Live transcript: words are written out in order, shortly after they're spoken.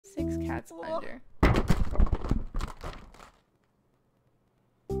cat's under.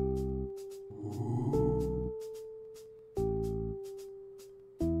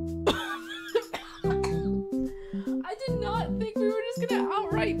 I did not think we were just gonna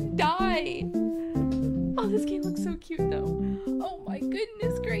outright die. Oh, this game looks so cute though. Oh my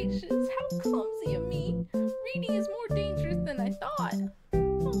goodness gracious, how clumsy of me. Reading is more dangerous than I thought.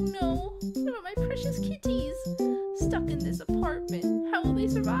 Oh no, what about my precious kitties? Stuck in this apartment. How will they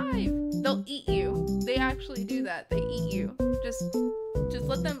survive? They'll eat you. They actually do that. They eat you. Just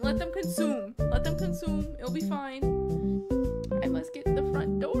let them consume. Let them consume. It'll be fine. I must get the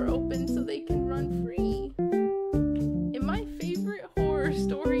front door open so they can run free. In my favorite horror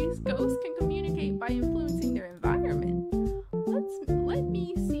stories, ghosts can communicate by influencing their environment. Let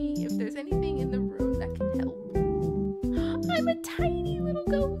me see if there's anything in the room that can help. I'm a tiny little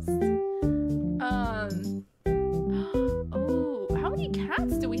ghost. Oh, how many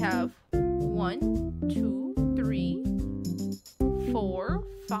cats do we have? 1, 2, 3, 4,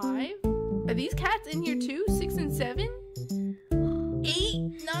 5. Are these cats in here too? 6 and 7?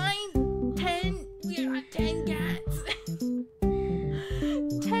 8, 9, 10. We are 10 cats.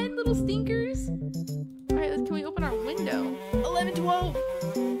 10 little stinkers. Alright, can we open our window? 11, 12.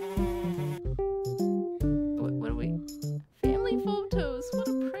 What are we? Family photos. What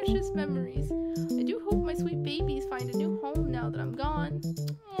a precious memories. I do hope my sweet babies find a new home now that I'm gone.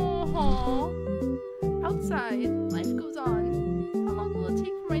 Aww. Outside, life goes on. How long will it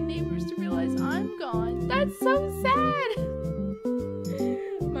take for my neighbors to realize I'm gone? That's so sad.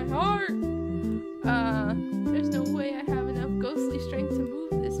 My heart. There's no way I have enough ghostly strength to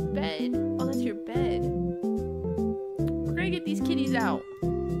move this bed. Oh, that's your bed. We're gonna get these kitties out.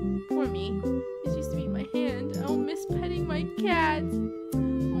 Poor me. This used to be my hand. I'll miss petting my cats.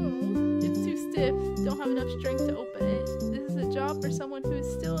 Oh, it's too stiff. Don't have enough strength to open it. This is a job for someone who is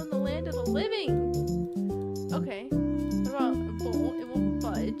still in the land of the living. Okay. What about a bowl? It won't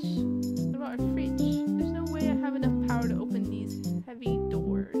budge. What about our fridge? There's no way I have enough power to open these heavy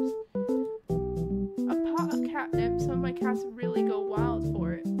doors. A pot of catnip. Some of my cats really go wild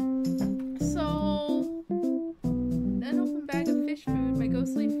for it. So, an open bag of fish food. My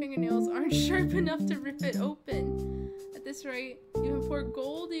ghostly fingernails aren't sharp enough to rip it open. At this rate, even poor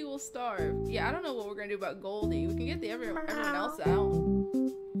Goldie will starve. Yeah, I don't know what we're gonna do about Goldie. We can get everyone else out.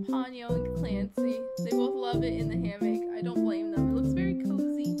 Ponyo and Clancy. They both love it in the hammock. I don't blame them. It looks very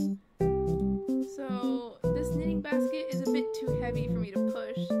cozy. So, this knitting basket is a bit too heavy for me to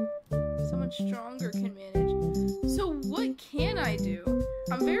push. Someone stronger can manage. So what can I do?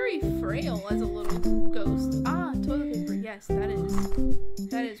 I'm very frail as a little ghost. Ah, toilet paper. Yes, that is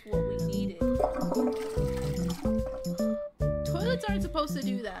what we needed. Toilets aren't supposed to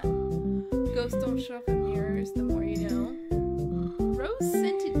do that. Ghosts don't show up in mirrors, the more you know.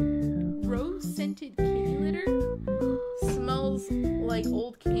 Rose-scented kitty litter smells like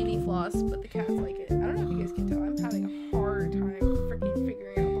old candy floss, but the cats like it. I don't know if you guys can tell. I'm having a hard time freaking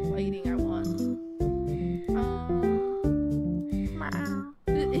figuring out the lighting I want.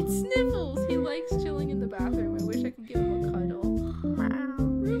 It sniffles. He likes chilling in the bathroom. I wish I could give him a cuddle.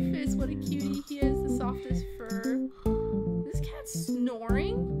 Rufus, what a cutie. He has the softest fur. This cat's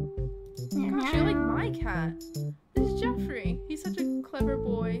snoring? Gosh, you're like my cat. This is Jeffrey. He's such a clever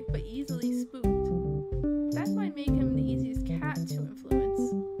boy, but easily spooked. That might make him the easiest cat to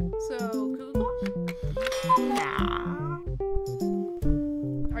influence. So, Cuckoo Clock?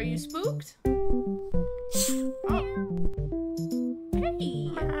 Are you spooked? Oh.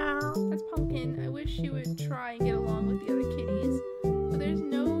 Hey! That's Pumpkin. I wish she would try and get along with the other kitties, but there's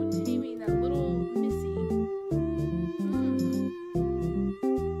no taming that little Missy.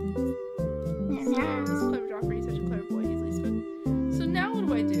 This clever Joffrey is such a clever boy, easily spooked. So now what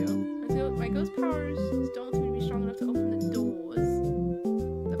do I do? My ghost powers don't seem to be strong enough to open the doors.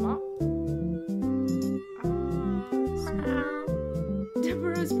 The mop?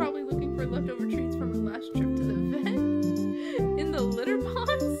 Deborah's probably looking for leftover treats from her last trip to the vet. In the litter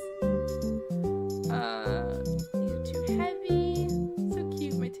box? These are too heavy. So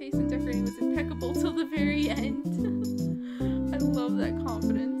cute. My taste in decorating was impeccable till the very end. I love that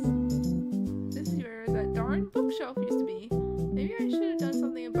confidence. This is where that darn bookshelf used to be. Maybe I should have done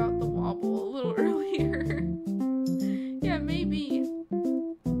something about the wobble a little earlier. Yeah, maybe.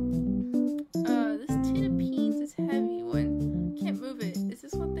 This tin of beans is heavy one. Can't move it. Is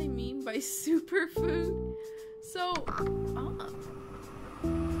this what they mean by superfood? So,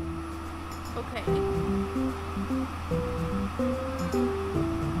 okay.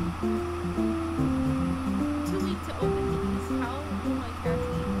 Too weak to open these. How will my cats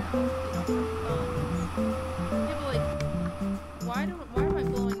eat now? They don't have thumbs. Yeah, but like, why am I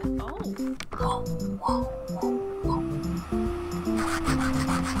blowing? Oh.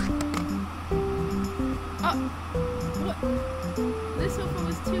 What? This sofa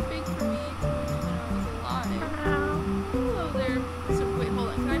was too big for me when I was alive. Hello there. So, wait, hold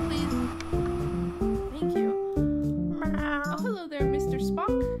on. Can I please? Thank you. Oh, hello there, Mr.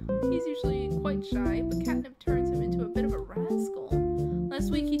 Spock. He's usually quite shy, but catnip turns him into a bit of a rascal.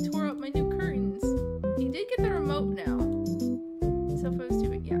 Last week he tore up my new curtains. He did get the remote now. Sofa was too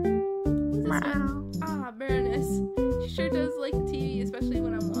big, yeah. Who's this one? Ah, Baroness. She sure does like the TV, especially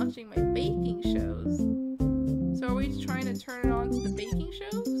when I'm watching my baking shows. So are we trying to turn it on to the baking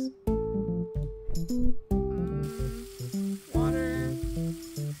shows? Water.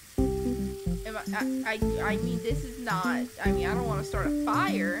 I mean, this is not... I mean, I don't want to start a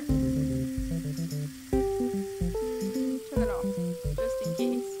fire. Turn that off, just in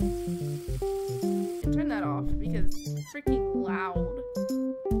case. And turn that off, because it's freaking loud.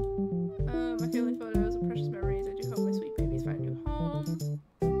 My family photos and precious memories. I do hope my sweet babies find a new home.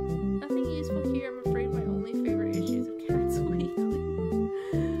 Nothing useful here, I'm afraid. My only favorite issues of Cats Weekly.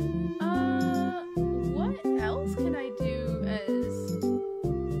 What else can I do as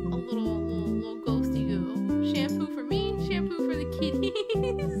a little ghosty goo? Shampoo for me, shampoo for the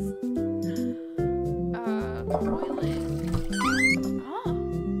kitties. Toilet. Ah.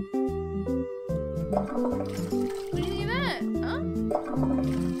 What do you think of that? Huh?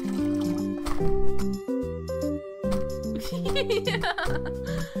 Yeah.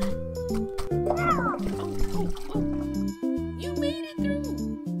 Oh. You made it through.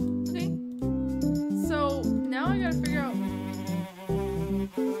 Okay. So now I gotta figure out.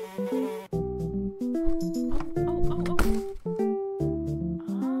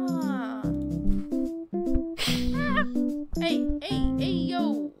 Hey, yo.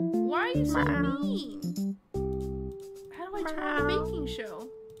 Why are you so mean? How do I turn on the baking show?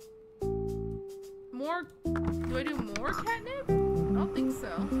 More? Do I do more catnip? I don't think so.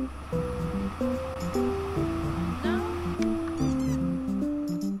 No?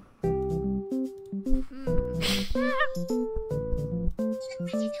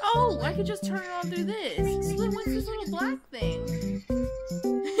 Oh, I could just turn it on through this. So then what's this little black thing?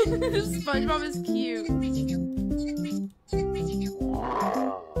 SpongeBob is cute.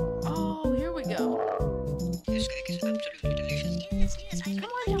 Oh, here we go. This cake is absolutely delicious. Yes, I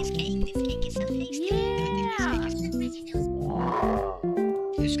Come like on, this cake. This cake is so tasty. Yeah.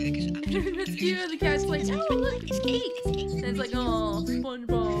 This cake is absolutely That's delicious. cute. The cat's like, oh, look, it's cake. And it's like, oh,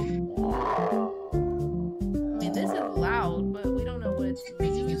 SpongeBob. I mean, this is loud, but we don't know what it's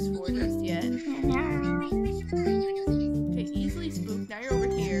used for just yet. Okay, easily spooked. Now you're over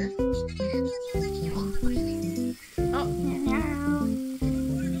here. Oh.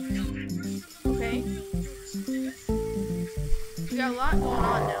 Okay. We got a lot going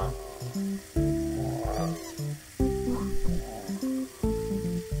on now.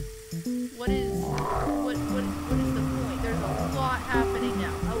 What is the point? There's a lot happening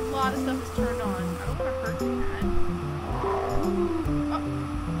now. A lot of stuff is turned on. I don't want to hurt the cat.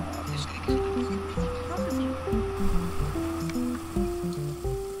 This cake is absolutely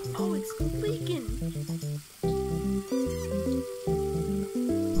Oh, it's leaking.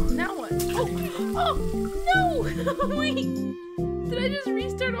 Now what? Oh no! Wait, did I just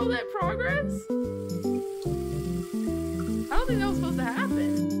restart all that progress? I don't think that was supposed to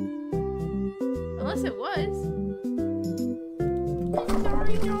happen. Unless it was. I'm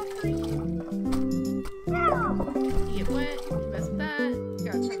sorry, Joffrey. You get wet, you mess with that. You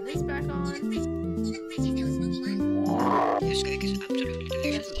gotta turn this back on. This cake is absolutely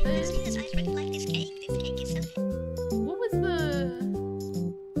delicious. Mess with this. Yes, I really like this cake. This cake is so. What was the...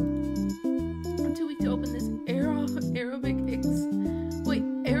 I'm too weak to open this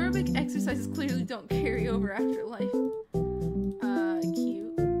aerobic exercises clearly don't carry over after life.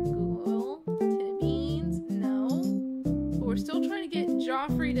 Cute. Google. Tin of beans. No. But we're still trying to get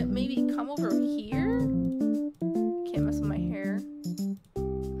Joffrey to maybe come over here? Can't mess with my hair.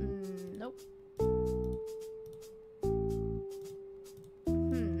 Nope.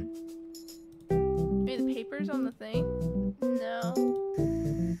 Maybe the paper's on the thing? No.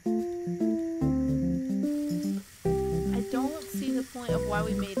 I don't see the point of why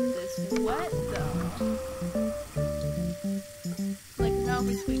we made this wet, though. Like, now if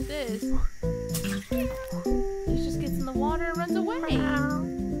we tweak this, it just gets in the water and runs away.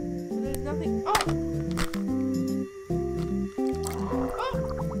 There's nothing. Oh! Oh!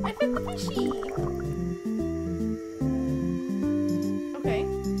 I fit the fishy! Okay.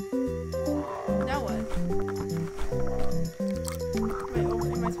 Now what?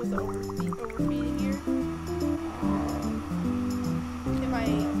 Am I supposed to overfeeding here? Am I...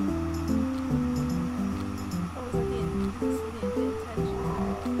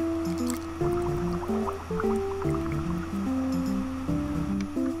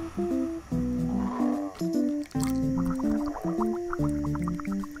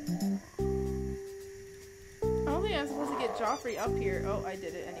 Joffrey up here. Oh, I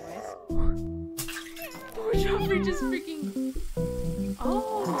did it anyways. Poor Joffrey just freaking...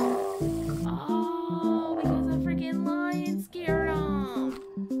 Oh! Oh, because a freaking lion scared him!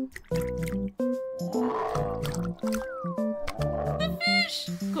 The fish!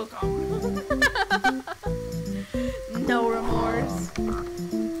 Cook 'em. No remorse.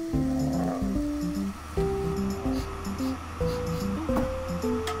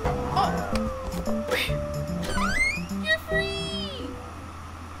 Oh! You're free!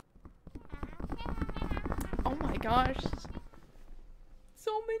 Oh my gosh.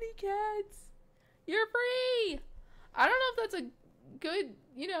 So many cats. You're free! I don't know if that's a good,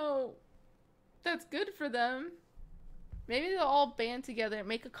 you know, that's good for them. Maybe they'll all band together,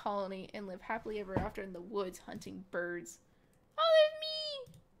 make a colony, and live happily ever after in the woods hunting birds. Oh, there's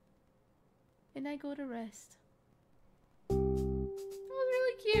me! And I go to rest. That was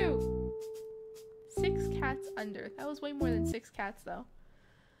really cute. 6 cats under. That was way more than 6 cats, though.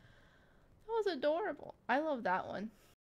 That was adorable. I love that one.